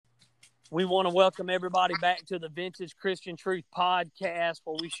We want to welcome everybody back to the Vintage Christian Truth podcast,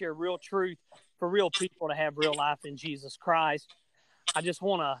 where we share real truth for real people to have real life in Jesus Christ. I just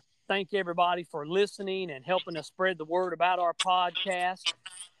want to thank everybody for listening and helping us spread the word about our podcast.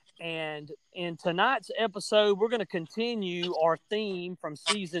 And in tonight's episode, we're going to continue our theme from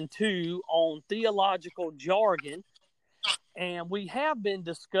season 2 on theological jargon. And we have been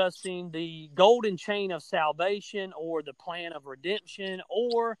discussing the golden chain of salvation, or the plan of redemption,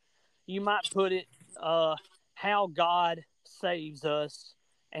 or you might put it, how God saves us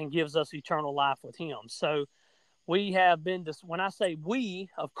and gives us eternal life with him. So we have been, when I say we,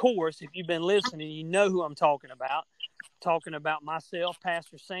 of course, if you've been listening, you know who I'm talking about. Talking about myself,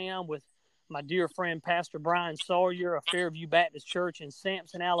 Pastor Sam, with my dear friend, Pastor Brian Sawyer of Fairview Baptist Church in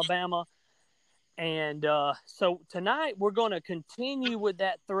Sampson, Alabama. And so tonight we're going to continue with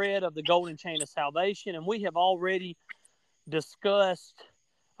that thread of the golden chain of salvation. And we have already discussed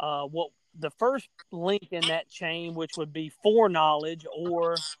what the first link in that chain, which would be foreknowledge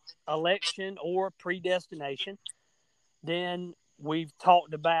or election or predestination. Then we've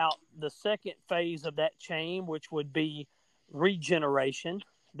talked about the second phase of that chain, which would be regeneration.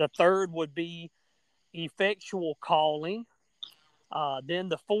 The third would be effectual calling. Then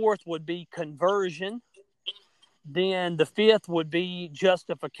the fourth would be conversion. Then the fifth would be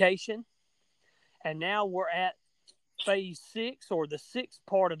justification. And now we're at phase 6, or the sixth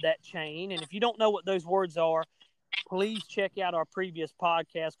part of that chain. And if you don't know what those words are, please check out our previous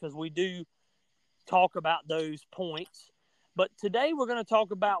podcast, because we do talk about those points. But today we're going to talk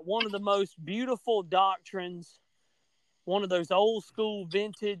about one of the most beautiful doctrines, one of those old school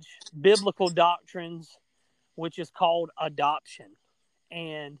vintage biblical doctrines, which is called adoption.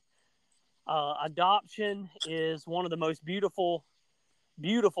 And adoption is one of the most beautiful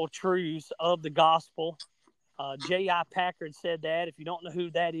truths of the gospel. J.I. Packer said that. If you don't know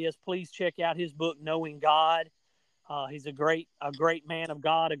who that is, please check out his book, Knowing God. He's a great man of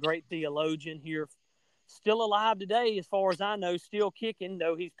God, a great theologian here, still alive today, as far as I know, still kicking,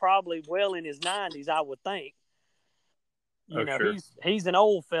 though he's probably well in his 90s, I would think. Sure. He's an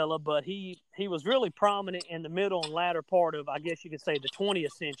old fella, but he was really prominent in the middle and latter part of, I guess you could say, the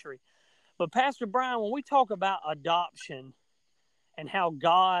 20th century. But Pastor Brian, when we talk about adoption and how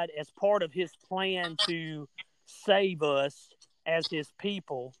God, as part of his plan to save us as his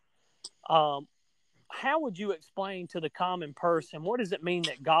people, how would you explain to the common person, what does it mean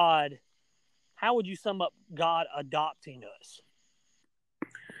that God, how would you sum up God adopting us?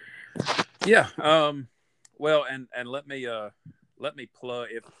 Yeah. Well, and let me plug,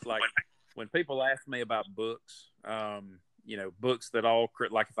 if, like, when people ask me about books, books that all,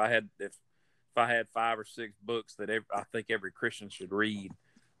 like, if I had 5 or 6 books that I think every Christian should read,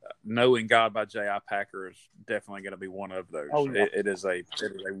 Knowing God by J.I. Packer is definitely going to be one of those. Oh, yeah. It is a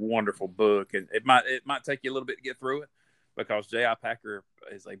wonderful book, and it might take you a little bit to get through it, because J.I. Packer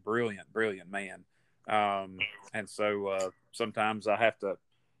is a brilliant man. And so sometimes I have to,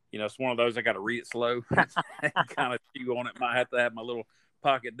 it's one of those, I got to read it slow and kind of chew on it. Might have to have my little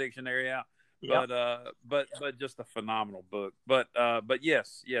pocket dictionary out. Yep. But just a phenomenal book. But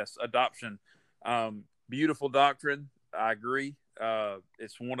yes, adoption, beautiful doctrine. I agree.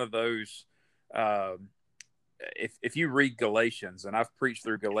 It's one of those. If you read Galatians, and I've preached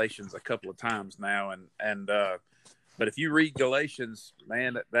through Galatians a couple of times now, but if you read Galatians,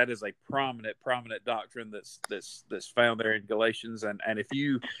 man, that is a prominent doctrine that's found there in Galatians. And if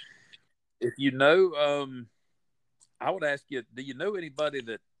you know, I would ask you, do you know anybody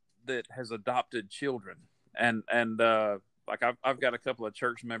that has adopted children? And like, I've got a couple of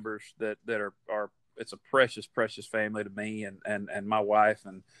church members that are it's a precious family to me and my wife,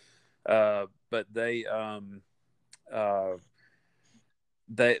 and but they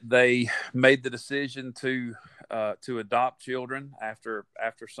made the decision to adopt children after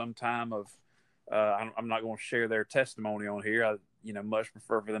some time of, I'm not going to share their testimony on here. I much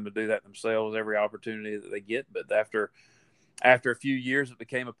prefer for them to do that themselves every opportunity that they get. But after a few years, it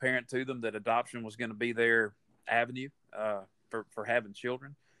became apparent to them that adoption was going to be their avenue for having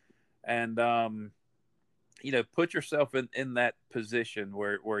children. And put yourself in that position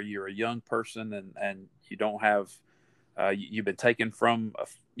where you're a young person and you don't have, you've been taken from a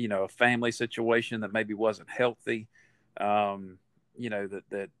family situation that maybe wasn't healthy.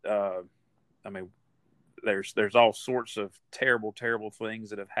 There's all sorts of terrible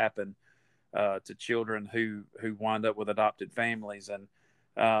things that have happened to children who wind up with adopted families, and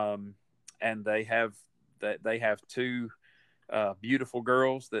they have 2 beautiful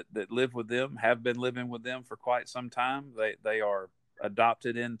girls that live with them, have been living with them for quite some time. They are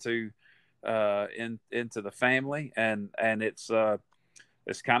adopted into the family, and it's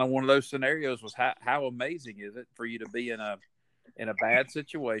it's kind of one of those scenarios was how amazing is it for you to be in a bad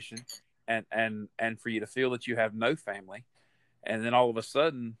situation and for you to feel that you have no family, and then all of a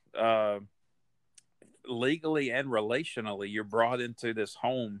sudden, legally and relationally, you're brought into this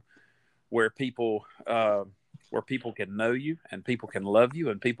home where people can know you, and people can love you,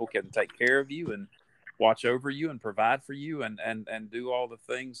 and people can take care of you and watch over you and provide for you, and do all the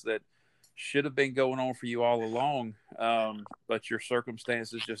things that should have been going on for you all along, but your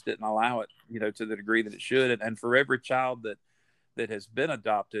circumstances just didn't allow it, to the degree that it should. And for every child that has been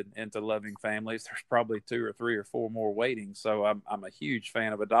adopted into loving families, there's probably 2 or 3 or 4 more waiting. So I'm a huge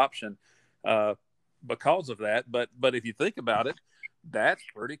fan of adoption because of that. But if you think about it, that's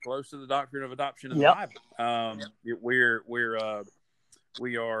pretty close to the doctrine of adoption in the Bible.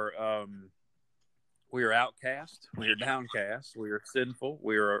 We are outcast. We are downcast. We are sinful.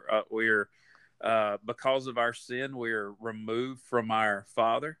 We are because of our sin, we are removed from our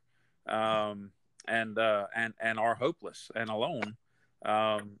Father, and are hopeless and alone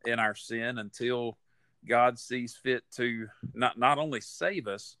in our sin until God sees fit to not only save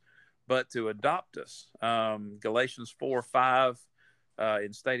us, but to adopt us. Galatians 4:5,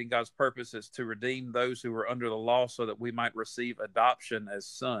 in stating God's purpose, is to redeem those who were under the law so that we might receive adoption as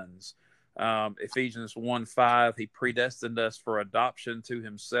sons. Ephesians 1:5, he predestined us for adoption to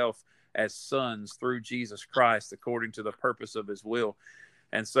himself as sons through Jesus Christ, according to the purpose of his will.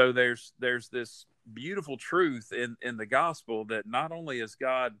 And so there's this beautiful truth in the gospel that not only is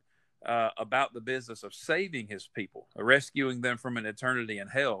God about the business of saving his people, rescuing them from an eternity in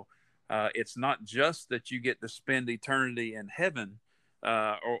hell. It's not just that you get to spend eternity in heaven,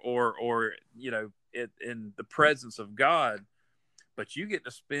 or in the presence of God, but you get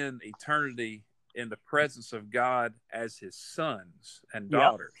to spend eternity in the presence of God as his sons and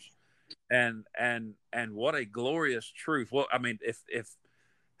daughters. Yep. And what a glorious truth. Well, I mean, if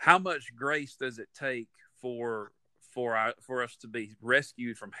how much grace does it take for us to be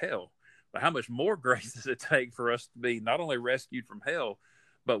rescued from hell? But how much more grace does it take for us to be not only rescued from hell,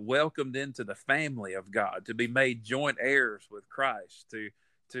 but welcomed into the family of God, to be made joint heirs with Christ, to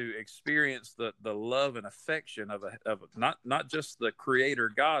experience the love and affection of not just the Creator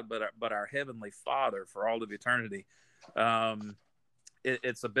God, but our Heavenly Father for all of eternity.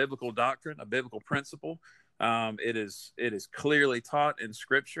 It's a biblical doctrine, a biblical principle. It is clearly taught in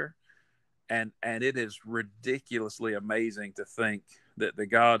Scripture, and it is ridiculously amazing to think that the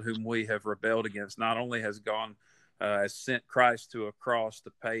God whom we have rebelled against not only has has sent Christ to a cross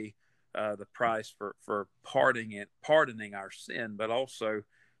to pay the price for pardoning our sin, but also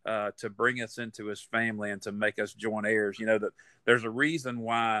to bring us into his family and to make us joint heirs. That there's a reason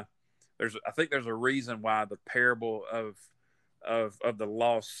why there's a reason why the parable of the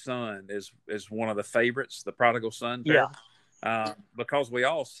lost son is one of the favorites, the prodigal son parable. Because we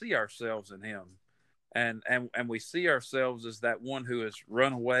all see ourselves in him, and we see ourselves as that one who has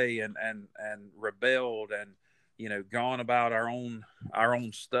run away and rebelled and gone about our own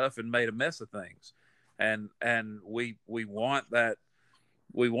stuff and made a mess of things, and we want that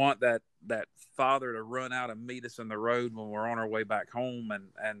father to run out and meet us in the road when we're on our way back home,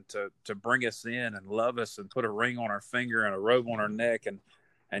 and to bring us in and love us and put a ring on our finger and a robe on our neck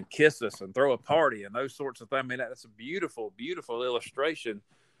and kiss us and throw a party and those sorts of things. I mean, that's a beautiful, beautiful illustration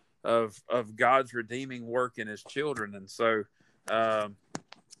of God's redeeming work in his children. And so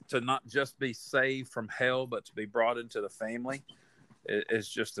to not just be saved from hell, but to be brought into the family is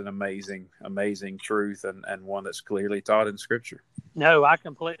just an amazing, amazing truth, and one that's clearly taught in Scripture. No, I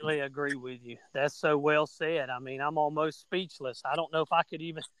completely agree with you. That's so well said. I mean, I'm almost speechless. I don't know if I could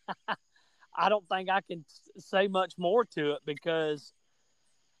even I don't think I can say much more to it, because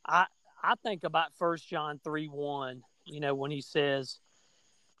I think about 1 John 3:1, when he says,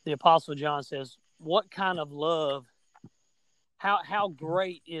 the Apostle John says, what kind of love, how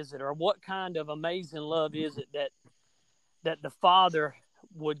great is it, or what kind of amazing love is it that the Father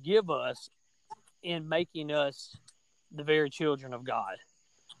would give us in making us the very children of God.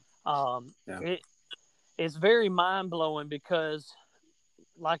 It's very mind-blowing, because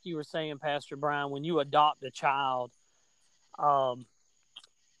like you were saying, Pastor Brian, when you adopt a child,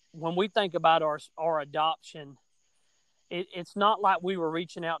 when we think about our adoption, it's not like we were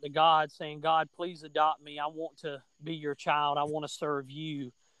reaching out to God saying, God, please adopt me. I want to be your child. I want to serve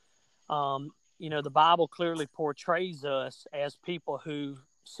you. The Bible clearly portrays us as people who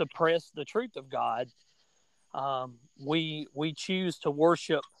suppress the truth of God. We choose to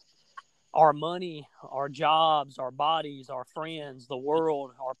worship our money, our jobs, our bodies, our friends, the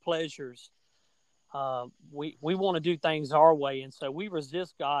world, our pleasures. We want to do things our way, and so we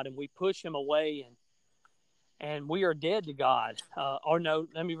resist God and we push him away, and we are dead to God. Or no,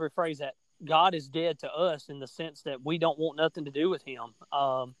 let me rephrase that. God is dead to us in the sense that we don't want nothing to do with him.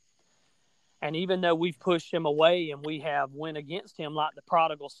 And even though we've pushed him away and we have went against him like the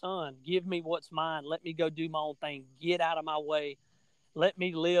prodigal son, give me what's mine. Let me go do my own thing. Get out of my way. Let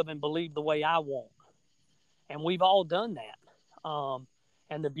me live and believe the way I want. And we've all done that.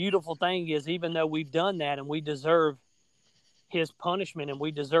 And the beautiful thing is, even though we've done that and we deserve his punishment and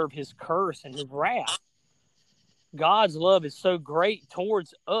we deserve his curse and his wrath, God's love is so great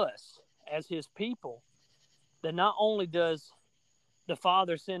towards us as his people that not only does the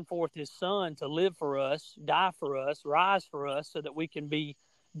Father send forth his Son to live for us, die for us, rise for us so that we can be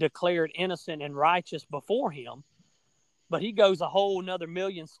declared innocent and righteous before him, but he goes a whole another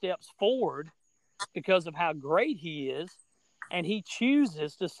million steps forward because of how great he is. And he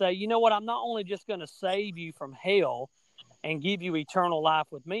chooses to say, you know what, I'm not only just going to save you from hell and give you eternal life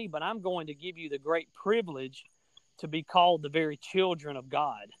with me, but I'm going to give you the great privilege to be called the very children of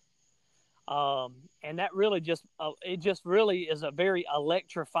God. And that really it just really is a very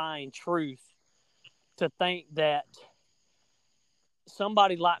electrifying truth to think that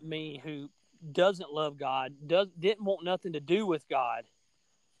somebody like me who doesn't love God, didn't want nothing to do with God,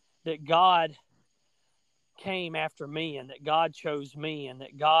 that God came after me and that God chose me and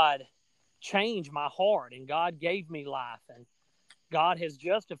that God changed my heart and God gave me life and God has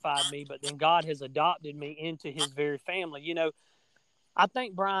justified me, but then God has adopted me into his very family. You know, I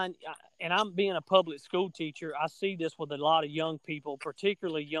think, Brian, and I'm being a public school teacher, I see this with a lot of young people,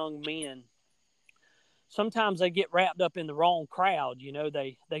 particularly young men. Sometimes they get wrapped up in the wrong crowd. You know,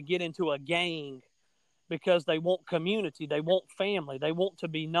 they get into a gang because they want community, they want family, they want to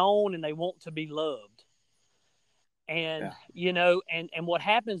be known and they want to be loved. And, you know, and what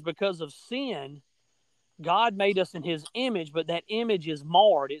happens because of sin, God made us in his image, but that image is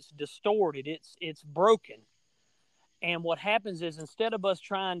marred, it's distorted, it's broken. And what happens is instead of us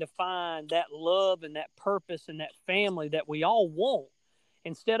trying to find that love and that purpose and that family that we all want,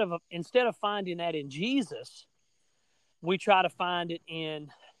 instead of finding that in Jesus, we try to find it in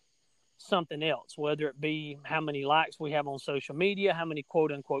something else, whether it be how many likes we have on social media, how many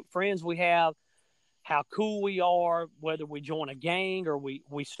quote unquote friends we have, how cool we are, whether we join a gang or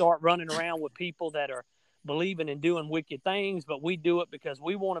we start running around with people that are believing and doing wicked things, but we do it because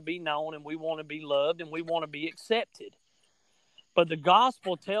we want to be known and we want to be loved and we want to be accepted. But the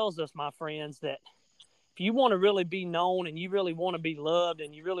gospel tells us, my friends, that if you want to really be known and you really want to be loved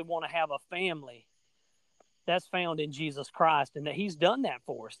and you really want to have a family, that's found in Jesus Christ, and that he's done that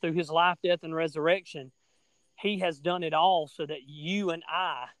for us through his life, death, and resurrection. He has done it all so that you and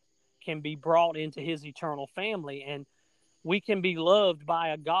I can be brought into his eternal family, and we can be loved by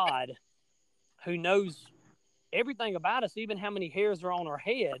a God who knows everything about us, even how many hairs are on our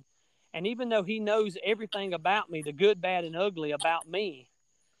head. And even though he knows everything about me, the good, bad, and ugly about me,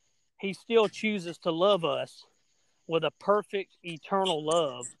 he still chooses to love us with a perfect eternal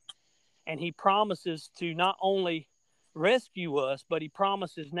love. And he promises to not only rescue us, but he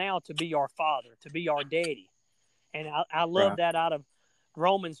promises now to be our father, to be our daddy. And I love that out of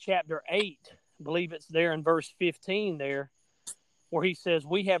Romans chapter 8. I believe it's there in verse 15 there, where he says,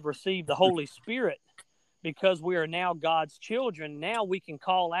 we have received the Holy Spirit because we are now God's children. Now we can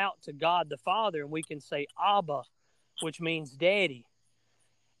call out to God the Father and we can say Abba, which means daddy.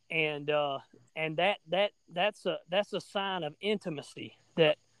 And that's a sign of intimacy,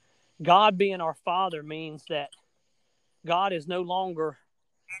 that God being our Father means that God is no longer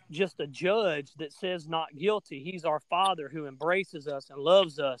just a judge that says not guilty. He's our Father who embraces us and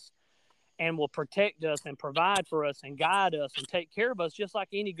loves us and will protect us and provide for us and guide us and take care of us just like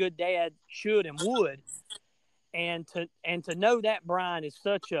any good dad should and would. And to know that, Brian, is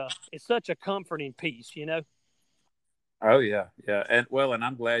such a comforting piece, you know. Oh yeah, and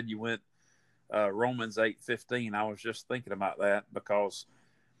I'm glad you went Romans 8:15. I was just thinking about that because,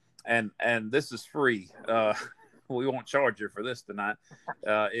 and this is free. We won't charge you for this tonight.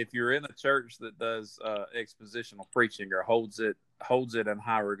 If you're in a church that does expositional preaching or holds it in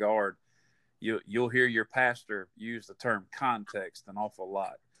high regard, you'll hear your pastor use the term context an awful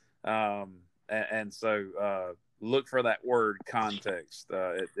lot. And so look for that word context.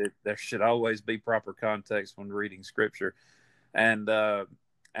 There should always be proper context when reading scripture. And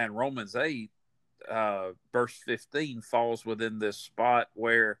Romans 8, verse 15 falls within this spot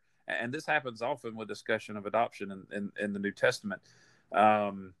where, and this happens often with discussion of adoption in the New Testament.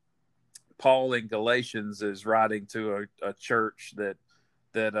 Paul in Galatians is writing to a church that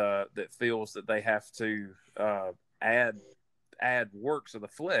feels that they have to add works of the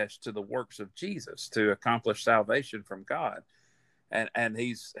flesh to the works of Jesus to accomplish salvation from God. and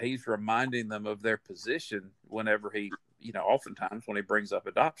he's reminding them of their position whenever he, oftentimes when he brings up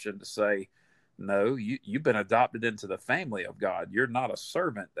adoption, to say, no, you've been adopted into the family of God. You're not a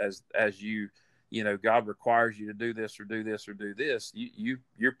servant as you, God requires you to do this or do this or do this.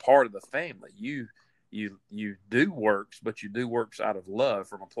 You're part of the family. You do works, but you do works out of love,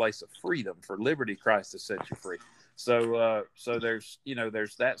 from a place of freedom. For liberty Christ has set you free. So there's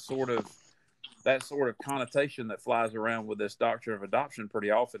that sort of connotation that flies around with this doctrine of adoption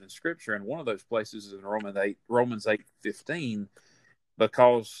pretty often in Scripture, and one of those places is in Romans 8:15,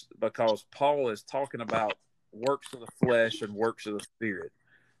 because Paul is talking about works of the flesh and works of the Spirit.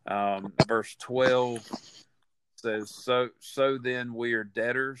 Verse 12 says, so then we are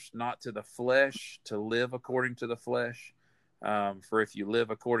debtors not to the flesh, to live according to the flesh. For if you live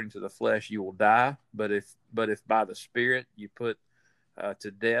according to the flesh, you will die. But if by the Spirit you put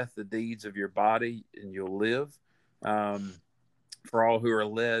to death the deeds of your body, and you'll live. For all who are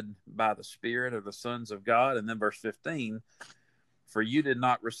led by the Spirit are the sons of God. And then verse 15, for you did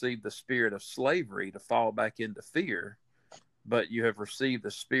not receive the spirit of slavery to fall back into fear, but you have received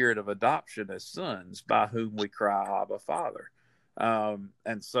the spirit of adoption as sons, by whom we cry, Abba, Father.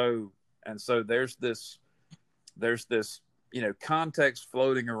 And so there's this context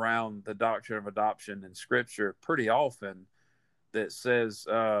floating around the doctrine of adoption in Scripture pretty often, that says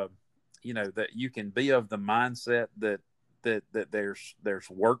that you can be of the mindset that there's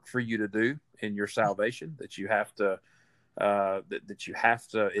work for you to do in your salvation, that you have to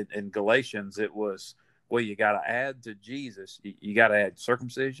in Galatians it was, well, you got to add to Jesus, you got to add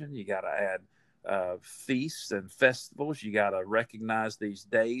circumcision, you got to add feasts and festivals, you got to recognize these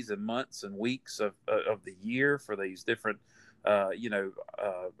days and months and weeks of the year for these different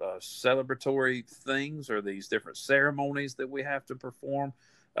celebratory things, or these different ceremonies that we have to perform.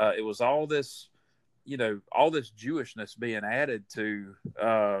 It was all this Jewishness being added to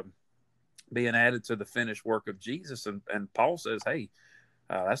the finished work of Jesus. And Paul says, hey,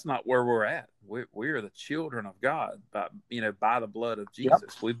 that's not where we're at. We are the children of God by the blood of Jesus.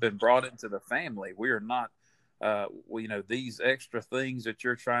 Yep. We've been brought into the family. We are not, these extra things that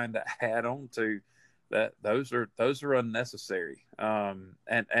you're trying to add on to, that those are unnecessary. And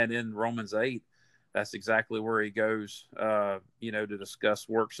in Romans 8, that's exactly where he goes, to discuss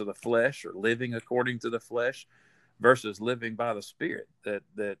works of the flesh, or living according to the flesh, versus living by the Spirit. That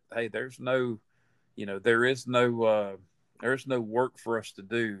hey, there's no work for us to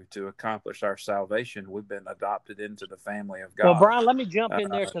do to accomplish our salvation. We've been adopted into the family of God. Well, Brian, let me jump in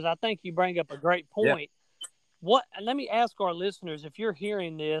there, because I think you bring up a great point. Yeah. Let me ask our listeners, if you're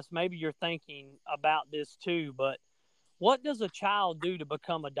hearing this, maybe you're thinking about this too, but what does a child do to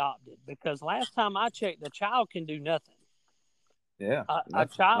become adopted? Because last time I checked, the child can do nothing. Yeah. A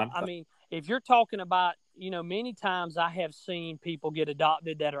child, I mean, if you're talking about, many times I have seen people get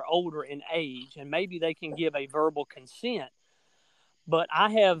adopted that are older in age, and maybe they can give a verbal consent. But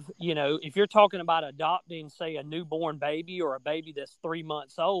I have, if you're talking about adopting, say, a newborn baby, or a baby that's 3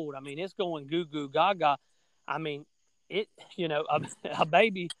 months old, I mean, it's going goo goo gaga. I mean, a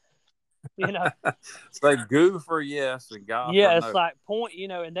baby, It's like goo for yes and God yeah, for it's no. like point,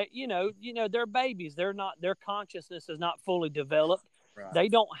 and they, they're babies. They're not, their consciousness is not fully developed. Right. They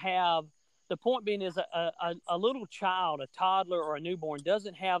don't have, the point being is a little child, a toddler or a newborn,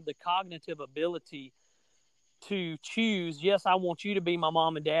 doesn't have the cognitive ability to choose, yes, I want you to be my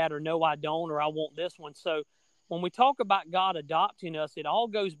mom and dad, or no, I don't, or I want this one. So when we talk about God adopting us, it all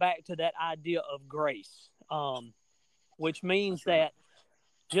goes back to that idea of grace, which means that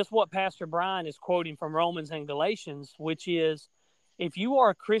just what Pastor Brian is quoting from Romans and Galatians, which is, if you are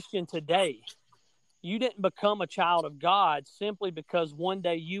a Christian today, you didn't become a child of God simply because one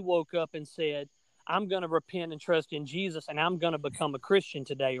day you woke up and said, I'm going to repent and trust in Jesus, and I'm going to become a Christian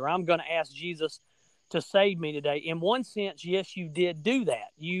today, or I'm going to ask Jesus to save me today. In one sense, yes, you did do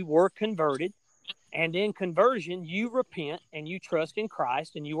that. You were converted, and in conversion, you repent and you trust in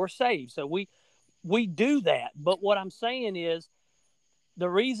Christ, and you are saved. So we do that. But what I'm saying is, the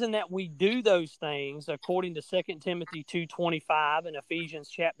reason that we do those things, according to 2 Timothy 2:25 and Ephesians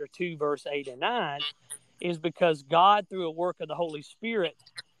chapter 2, verse 8 and 9, is because God, through a work of the Holy Spirit,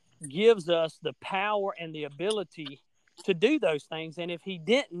 gives us the power and the ability to do those things. And if he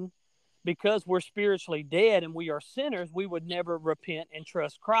didn't, because we're spiritually dead and we are sinners, we would never repent and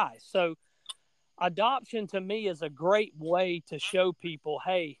trust Christ. So adoption to me is a great way to show people,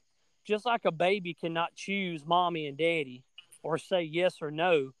 hey, just like a baby cannot choose mommy and daddy or say yes or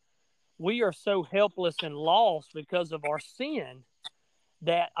no, we are so helpless and lost because of our sin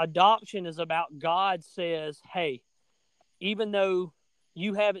that adoption is about God says, hey, even though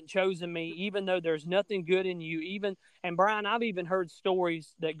you haven't chosen me, even though there's nothing good in you. And Brian, I've even heard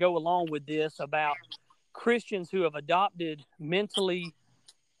stories that go along with this about Christians who have adopted mentally,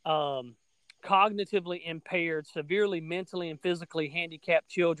 cognitively impaired, severely mentally and physically handicapped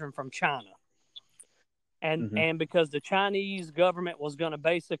children from China. And because the Chinese government was going to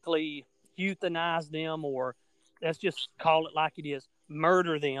basically euthanize them, or let's just call it like it is,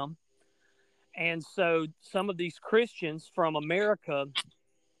 murder them. And so some of these Christians from America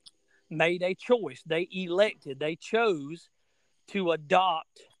made a choice. They chose to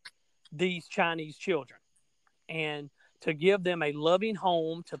adopt these Chinese children and to give them a loving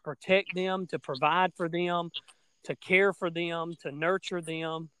home, to protect them, to provide for them, to care for them, to nurture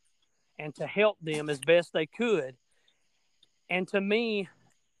them, and to help them as best they could. And to me,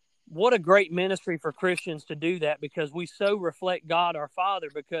 what a great ministry for Christians to do that, because we so reflect God our Father,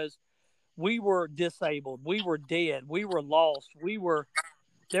 because we were disabled, we were dead, we were lost,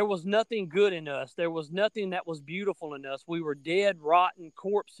 there was nothing good in us. There was nothing that was beautiful in us. We were dead, rotten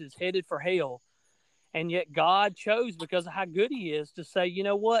corpses headed for hell. And yet God chose, because of how good he is, to say, you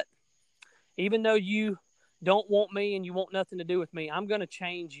know what? Even though you don't want me and you want nothing to do with me, I'm going to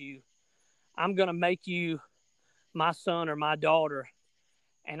change you. I'm going to make you my son or my daughter,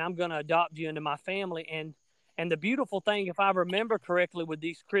 and I'm going to adopt you into my family. And the beautiful thing, if I remember correctly, with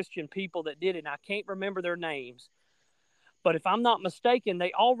these Christian people that did it, and I can't remember their names, but if I'm not mistaken,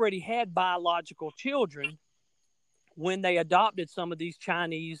 they already had biological children when they adopted some of these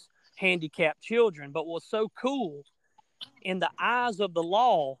Chinese handicapped children. But what's so cool, in the eyes of the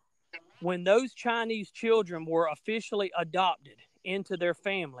law, when those Chinese children were officially adopted into their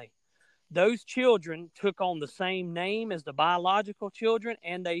family, those children took on the same name as the biological children,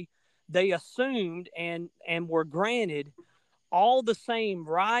 and they assumed and were granted all the same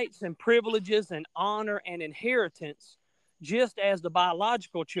rights and privileges and honor and inheritance, just as the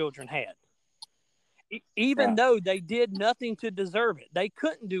biological children had. Even though they did nothing to deserve it. They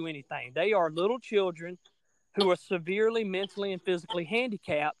couldn't do anything. They are little children who are severely mentally and physically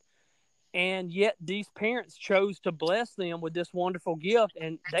handicapped, and yet these parents chose to bless them with this wonderful gift,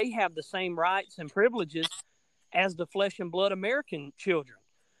 and they have the same rights and privileges as the flesh and blood American children.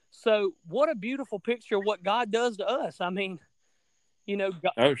 So what a beautiful picture of what God does to us. I mean, you know,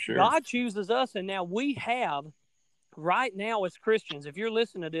 God chooses us, and now we have, right now as Christians, if you're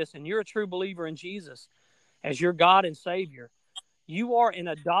listening to this and you're a true believer in Jesus as your God and Savior, you are an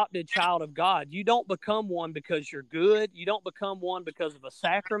adopted child of God. You don't become one because you're good. You don't become one because of a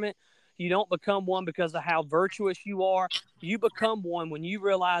sacrament. You don't become one because of how virtuous you are. You become one when you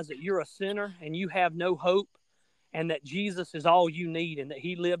realize that you're a sinner and you have no hope, and that Jesus is all you need, and that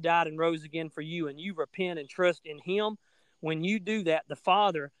he lived, died, and rose again for you, and you repent and trust in him. When you do that, the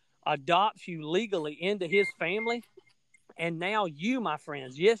Father adopts you legally into his family. And now you, my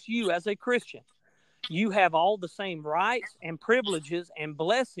friends, yes, you as a Christian, you have all the same rights and privileges and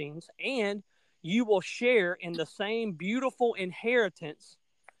blessings, and you will share in the same beautiful inheritance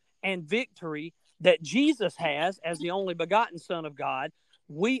and victory that Jesus has as the only begotten Son of God.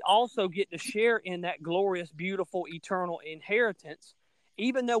 We also get to share in that glorious, beautiful, eternal inheritance,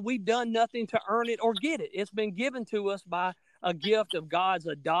 even though we've done nothing to earn it or get it. It's been given to us by a gift of God's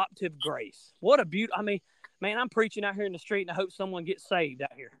adoptive grace. What a beauty. I mean, man, I'm preaching out here in the street, and I hope someone gets saved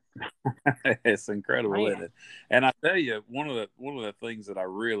out here. It's incredible, isn't it? And I tell you, one of the things that I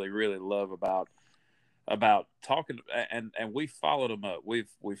really, really love about talking, and we followed them up. We've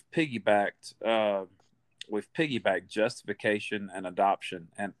piggybacked justification and adoption,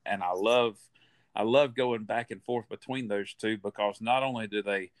 and I love going back and forth between those two, because not only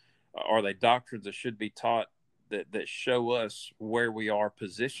are they doctrines that should be taught that show us where we are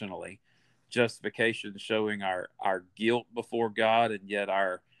positionally. Justification showing our guilt before God, and yet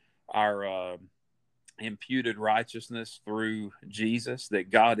our imputed righteousness through Jesus, that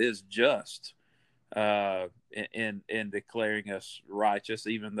God is just in declaring us righteous,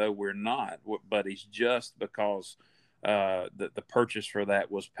 even though we're not. But he's just because the purchase for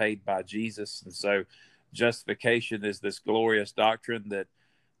that was paid by Jesus. And so justification is this glorious doctrine that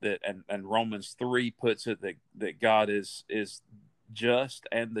and Romans 3 puts it that God is just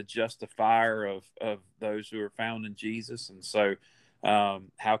and the justifier of those who are found in Jesus. And so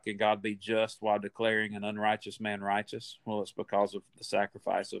how can God be just while declaring an unrighteous man righteous? Well, it's because of the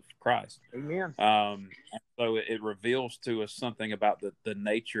sacrifice of Christ. Amen. So it reveals to us something about the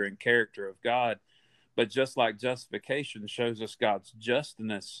nature and character of God. But just like justification shows us God's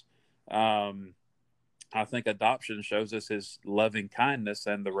justness, I think adoption shows us his loving kindness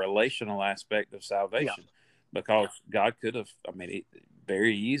and the relational aspect of salvation. Yeah. Because God could have,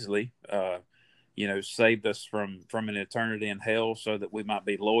 very easily saved us from an eternity in hell so that we might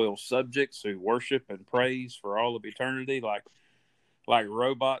be loyal subjects who worship and praise for all of eternity, like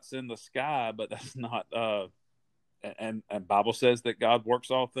robots in the sky. But that's not, and Bible says that God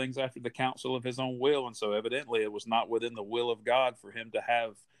works all things after the counsel of his own will. And so evidently it was not within the will of God for him to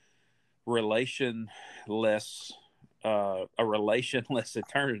have a relationless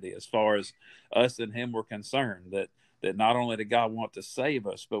eternity, as far as us and him were concerned. That not only did God want to save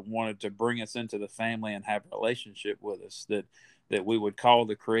us, but wanted to bring us into the family and have a relationship with us, that we would call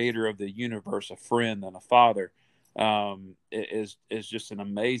the creator of the universe a friend and a father. Is just an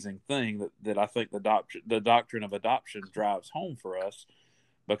amazing thing that I think the doctrine of adoption drives home for us,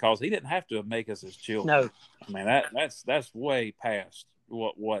 because he didn't have to make us his children. No. I mean, that's way past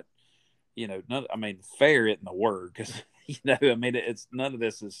what fair isn't the word, because it's none of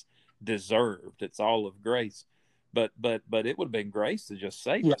this is deserved. It's all of grace, but it would have been grace to just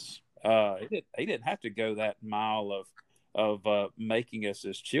save us. He didn't have to go that mile of making us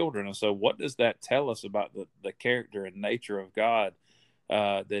his children. And so what does that tell us about the character and nature of God,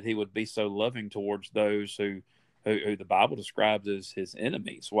 that he would be so loving towards those who the Bible describes as his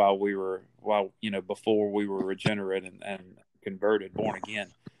enemies before we were regenerate and converted, born again.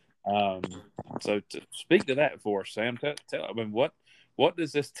 So to speak to that for us, Sam, what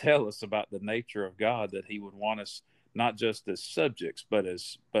does this tell us about the nature of God, that he would want us not just as subjects, but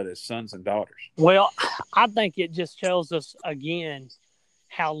as sons and daughters? Well, I think it just tells us again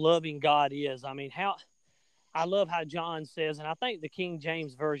how loving God is. I mean, I love how John says, and I think the King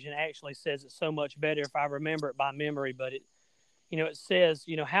James Version actually says it so much better if I remember it by memory, but it says,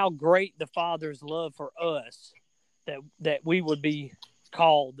 how great the Father's love for us, that we would be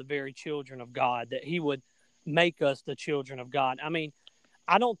called the very children of God, that he would make us the children of God. I mean,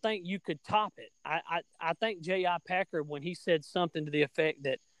 I don't think you could top it. I think J.I. Packer, when he said something to the effect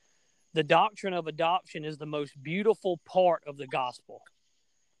that the doctrine of adoption is the most beautiful part of the gospel.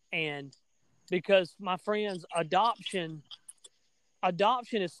 And because, my friends, adoption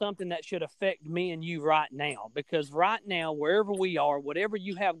is something that should affect me and you right now. Because right now, wherever we are, whatever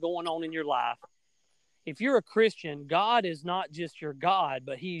you have going on in your life, if you're a Christian, God is not just your God,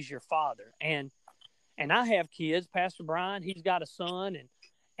 but he's your father. And I have kids. Pastor Brian, he's got a son,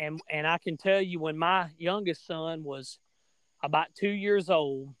 and I can tell you, when my youngest son was about 2 years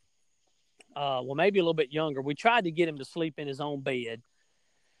old, maybe a little bit younger, we tried to get him to sleep in his own bed.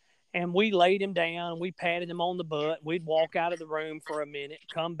 And we laid him down, we patted him on the butt. We'd walk out of the room for a minute,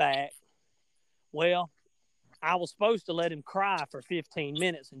 come back. Well, I was supposed to let him cry for 15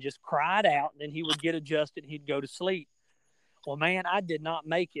 minutes and just cry it out, and then he would get adjusted and he'd go to sleep. Well, man, I did not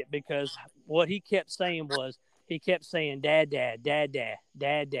make it, because what he kept saying was, he kept saying, "Dad, Dad, Dad, Dad,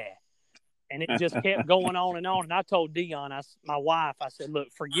 Dad, Dad." And it just kept going on and on. And I told Dion, my wife, I said,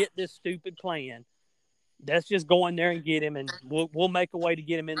 "Look, forget this stupid plan. Let's just go in there and get him, and we'll make a way to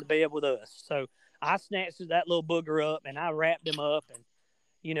get him in the bed with us." So I snatched that little booger up, and I wrapped him up, and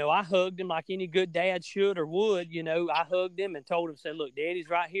I hugged him like any good dad should or would. I hugged him and told him, said, "Look, Daddy's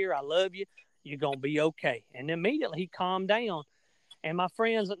right here. I love you. You're going to be okay." And immediately he calmed down. And my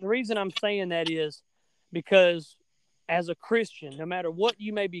friends, the reason I'm saying that is because as a Christian, no matter what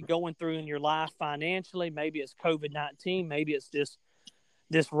you may be going through in your life financially, maybe it's COVID-19, maybe it's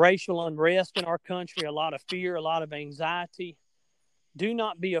this racial unrest in our country, a lot of fear, a lot of anxiety, do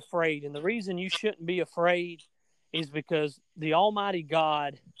not be afraid. And the reason you shouldn't be afraid is because the Almighty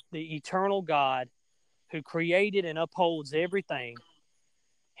God, the eternal God who created and upholds everything,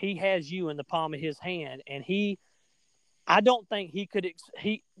 he has you in the palm of his hand. And I don't think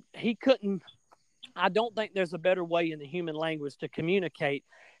I don't think there's a better way in the human language to communicate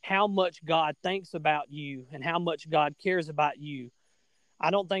how much God thinks about you and how much God cares about you.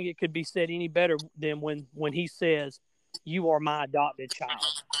 I don't think it could be said any better than when he says, "You are my adopted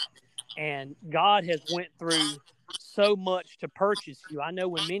child." And God has went through so much to purchase you. I know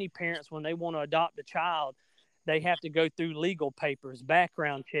when many parents, when they want to adopt a child, they have to go through legal papers,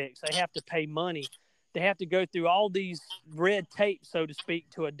 background checks. They have to pay money. They have to go through all these red tape, so to speak,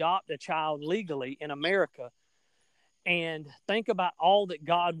 to adopt a child legally in America. And think about all that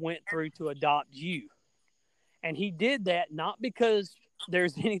God went through to adopt you. And he did that not because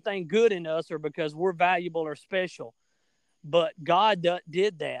there's anything good in us or because we're valuable or special, but God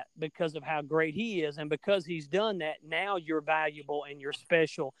did that because of how great he is. And because he's done that, now you're valuable and you're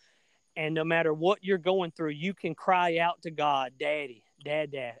special. And no matter what you're going through, you can cry out to God, "Daddy,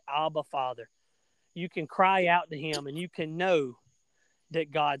 Dad, Dad, Abba, Father." You can cry out to him, and you can know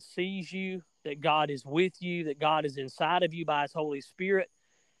that God sees you, that God is with you, that God is inside of you by his Holy Spirit,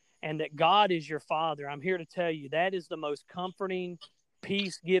 and that God is your Father. I'm here to tell you that is the most comforting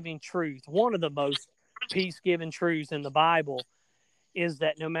peace-giving truth, one of the most peace-giving truths in the Bible, is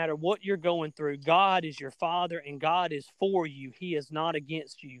that no matter what you're going through, God is your Father and God is for you. He is not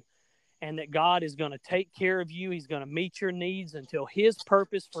against you. And that God is going to take care of you. He's going to meet your needs until his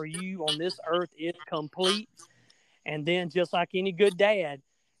purpose for you on this earth is complete. And then, just like any good dad,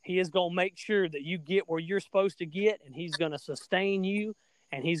 he is going to make sure that you get where you're supposed to get, and he's going to sustain you,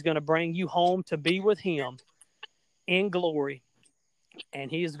 and he's going to bring you home to be with him in glory.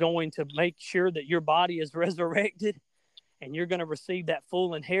 And he is going to make sure that your body is resurrected, and you're going to receive that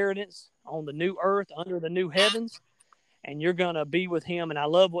full inheritance on the new earth under the new heavens, and you're going to be with him. And I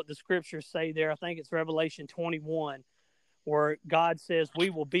love what the scriptures say there. I think it's Revelation 21, where God says we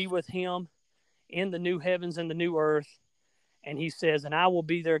will be with him in the new heavens and the new earth. And he says, and I will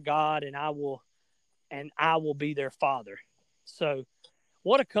be their God, and I will be their Father. So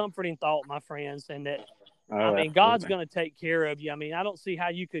what a comforting thought, my friends. And that, God's going to take care of you. I don't see how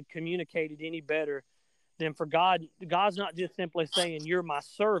you could communicate it any better than for God. God's not just simply saying, you're my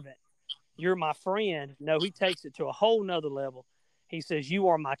servant, you're my friend. No, he takes it to a whole nother level. He says, you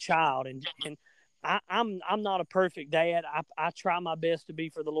are my child. And I'm not a perfect dad. I try my best to be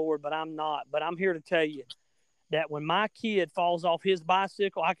for the Lord, but I'm not. But I'm here to tell you that when my kid falls off his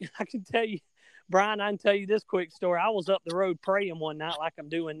bicycle, I can tell you, Brian, I can tell you this quick story. I was up the road praying one night like I'm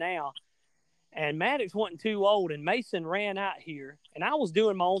doing now, and Maddox wasn't too old, and Mason ran out here, and I was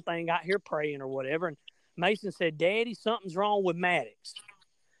doing my own thing out here praying or whatever, and Mason said, Daddy, something's wrong with Maddox.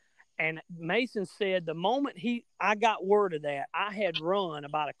 And Mason said the moment I got word of that, I had run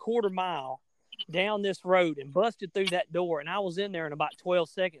about a quarter mile down this road and busted through that door, and I was in there in about 12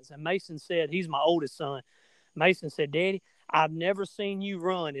 seconds, and Mason said, he's my oldest son, Mason said, Daddy, I've never seen you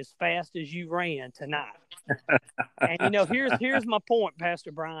run as fast as you ran tonight. And, here's my point,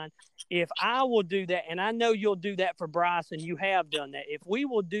 Pastor Brian. If I will do that, and I know you'll do that for Bryce, and you have done that, if we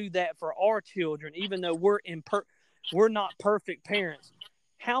will do that for our children, even though we're not perfect parents,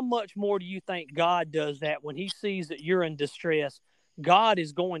 how much more do you think God does that when he sees that you're in distress? God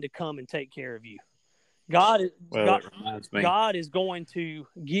is going to come and take care of you. God is going to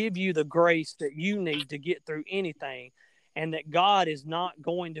give you the grace that you need to get through anything, and that God is not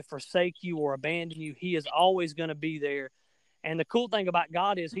going to forsake you or abandon you. He is always going to be there. And the cool thing about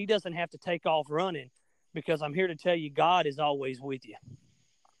God is he doesn't have to take off running, because I'm here to tell you, God is always with you.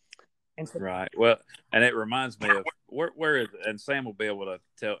 And so, right. Well, and it reminds me of where is it? And Sam will be able to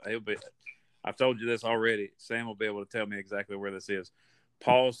tell. I've told you this already. Sam will be able to tell me exactly where this is.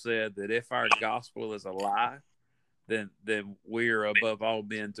 Paul said that if our gospel is a lie, then we are above all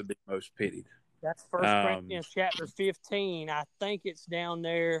men to be most pitied. That's 1 Corinthians chapter 15. I think it's down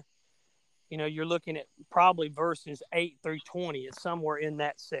there. You're looking at probably verses 8 through 20. It's somewhere in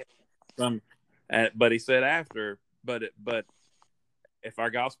that section. But he said after, but if our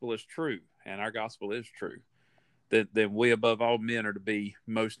gospel is true, and our gospel is true, then we above all men are to be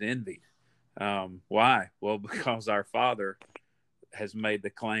most envied. Why? Well, because our Father has made the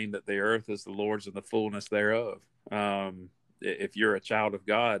claim that the earth is the Lord's and the fullness thereof. If you're a child of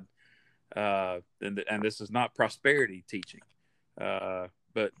God, and this is not prosperity teaching, but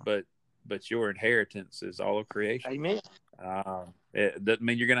your inheritance is all of creation. Amen. It doesn't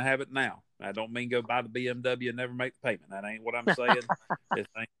mean you're going to have it now. I don't mean go buy the BMW and never make the payment. That ain't what I'm saying. It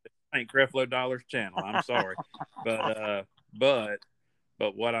ain't Creflo Dollar's channel. I'm sorry, but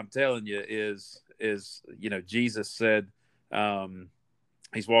what I'm telling you is Jesus said,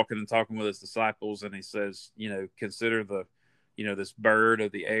 he's walking and talking with his disciples, and he says, consider this bird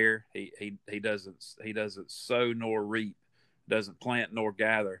of the air. He doesn't sow nor reap, doesn't plant nor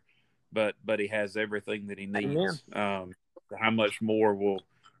gather, but he has everything that he needs. How much more will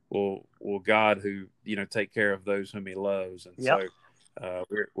God, who take care of those whom he loves? And so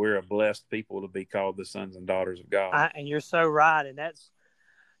we're a blessed people to be called the sons and daughters of God. And you're so right. And that's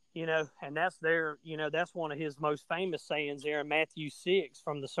that's one of his most famous sayings there in Matthew 6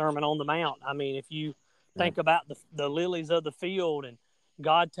 from the Sermon on the Mount. If you think about the lilies of the field, and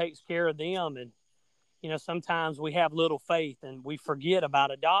God takes care of them, and sometimes we have little faith and we forget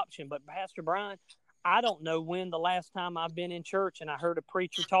about adoption. But Pastor Brian, I don't know when the last time I've been in church and I heard a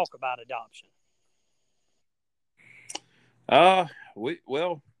preacher talk about adoption.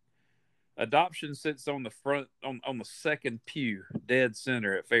 Adoption sits on the front, on the second pew, dead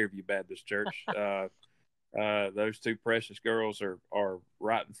center at Fairview Baptist Church. Those two precious girls are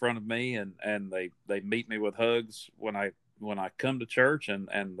right in front of me, and they meet me with hugs when I come to church,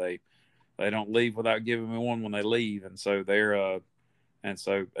 and they don't leave without giving me one when they leave. And so there's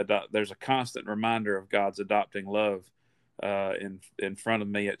a constant reminder of God's adopting love in front of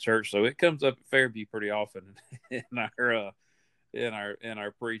me at church. So it comes up at Fairview pretty often in in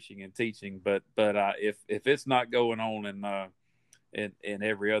our preaching and teaching. But if it's not going on in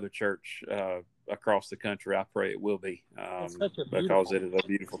every other church across the country, I pray it will be, because it is a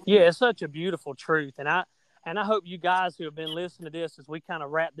beautiful thing. Yeah, it's such a beautiful truth. And I hope you guys who have been listening to this, as we kind of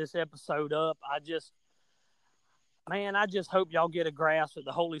wrap this episode up, I just hope y'all get a grasp that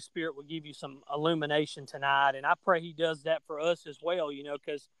the Holy Spirit will give you some illumination tonight. And I pray he does that for us as well,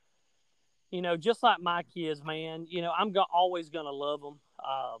 because, just like my kids, man, I'm always going to love them.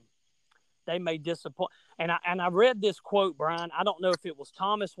 They may disappoint. And I read this quote, Brian. I don't know if it was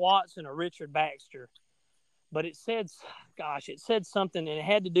Thomas Watson or Richard Baxter, but it said something, and it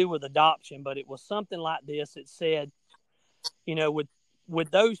had to do with adoption, but it was something like this. It said,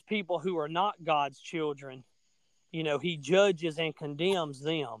 with those people who are not God's children, he judges and condemns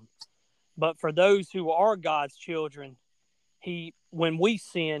them. But for those who are God's children, when we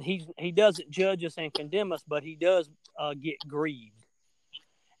sin, he doesn't judge us and condemn us, but he does get grieved.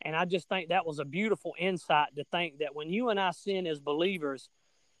 And I just think that was a beautiful insight, to think that when you and I sin as believers,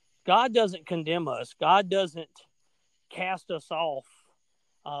 God doesn't condemn us. God doesn't cast us off.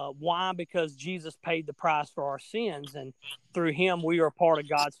 Why? Because Jesus paid the price for our sins, and through him we are part of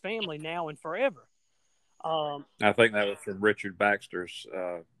God's family now and forever. I think that was from Richard Baxter's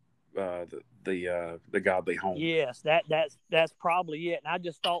the Godly Home. Yes, that's probably it. And I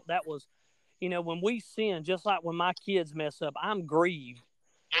just thought that was, when we sin, just like when my kids mess up, I'm grieved.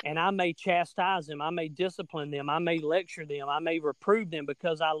 And I may chastise them. I may discipline them. I may lecture them. I may reprove them.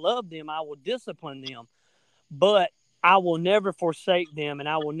 Because I love them, I will discipline them. But I will never forsake them, and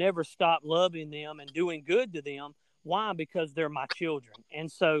I will never stop loving them and doing good to them. Why? Because they're my children.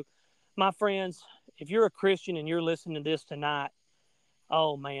 And so, my friends, if you're a Christian and you're listening to this tonight,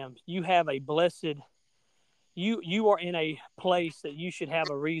 oh, man, you have a blessed – you are in a place that you should have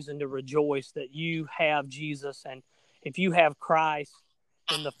a reason to rejoice that you have Jesus. And if you have Christ,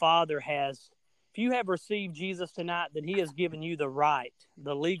 and the Father has, if you have received Jesus tonight, then he has given you the right,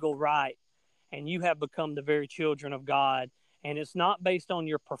 the legal right, and you have become the very children of God. And it's not based on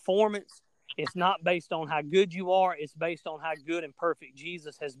your performance. It's not based on how good you are. It's based on how good and perfect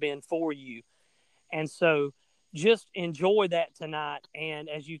Jesus has been for you. And so just enjoy that tonight. And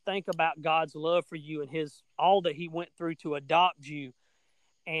as you think about God's love for you and all that he went through to adopt you,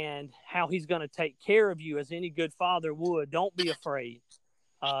 and how he's going to take care of you as any good father would, don't be afraid.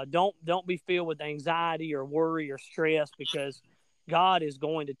 Don't be filled with anxiety or worry or stress, because God is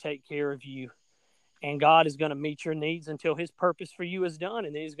going to take care of you, and God is going to meet your needs until his purpose for you is done,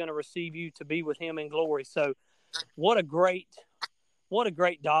 and then he's going to receive you to be with him in glory. So what a great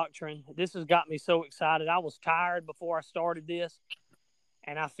doctrine. This has got me so excited. I was tired before I started this,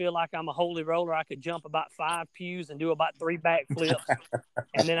 and I feel like I'm a holy roller. I could jump about 5 pews and do about 3 backflips,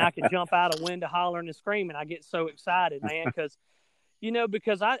 and then I could jump out a window hollering and screaming. I get so excited, man, because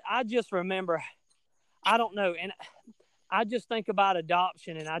I just remember, I don't know, and I just think about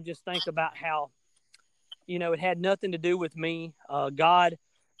adoption, and I just think about how, it had nothing to do with me. God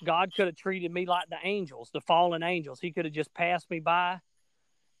could have treated me like the angels, the fallen angels. He could have just passed me by,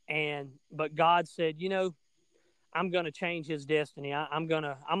 but God said, I'm going to change his destiny. I'm going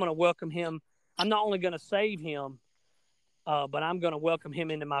to welcome him. I'm not only going to save him, but I'm going to welcome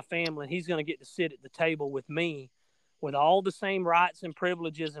him into my family, and he's going to get to sit at the table with me, with all the same rights and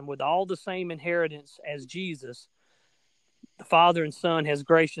privileges and with all the same inheritance as Jesus. The Father and Son has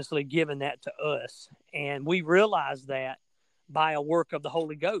graciously given that to us. And we realize that by a work of the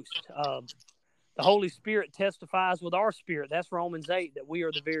Holy Ghost. The Holy Spirit testifies with our spirit. That's Romans 8, that we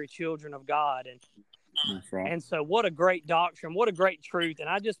are the very children of God. And that's right. And so what a great doctrine, what a great truth. And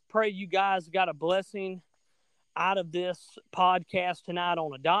I just pray you guys got a blessing out of this podcast tonight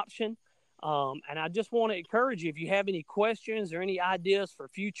on adoption. And I just want to encourage you, if you have any questions or any ideas for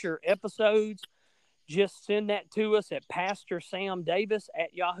future episodes, just send that to us at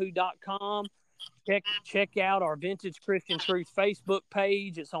pastorsamdavis@yahoo.com. Check out our Vintage Christian Truth Facebook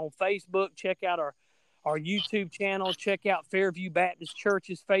page. It's on Facebook. Check out our YouTube channel. Check out Fairview Baptist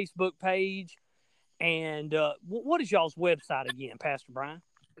Church's Facebook page. And what is y'all's website again, Pastor Brian?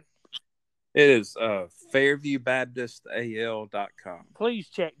 It is fairviewbaptistal.com. Please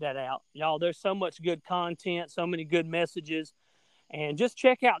check that out. Y'all, there's so much good content, so many good messages. And just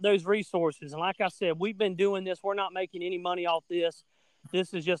check out those resources. And like I said, we've been doing this. We're not making any money off this.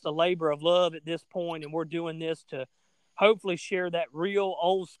 This is just a labor of love at this point, and we're doing this to hopefully share that real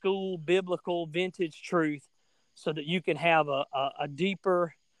old school biblical vintage truth so that you can have a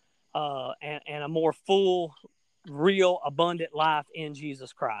deeper and a more full, real, abundant life in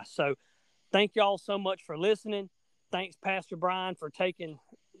Jesus Christ. So thank y'all so much for listening. Thanks, Pastor Brian, for taking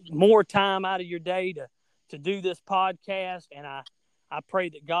more time out of your day to to do this podcast, and I pray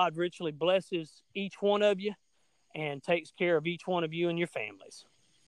that God richly blesses each one of you and takes care of each one of you and your families.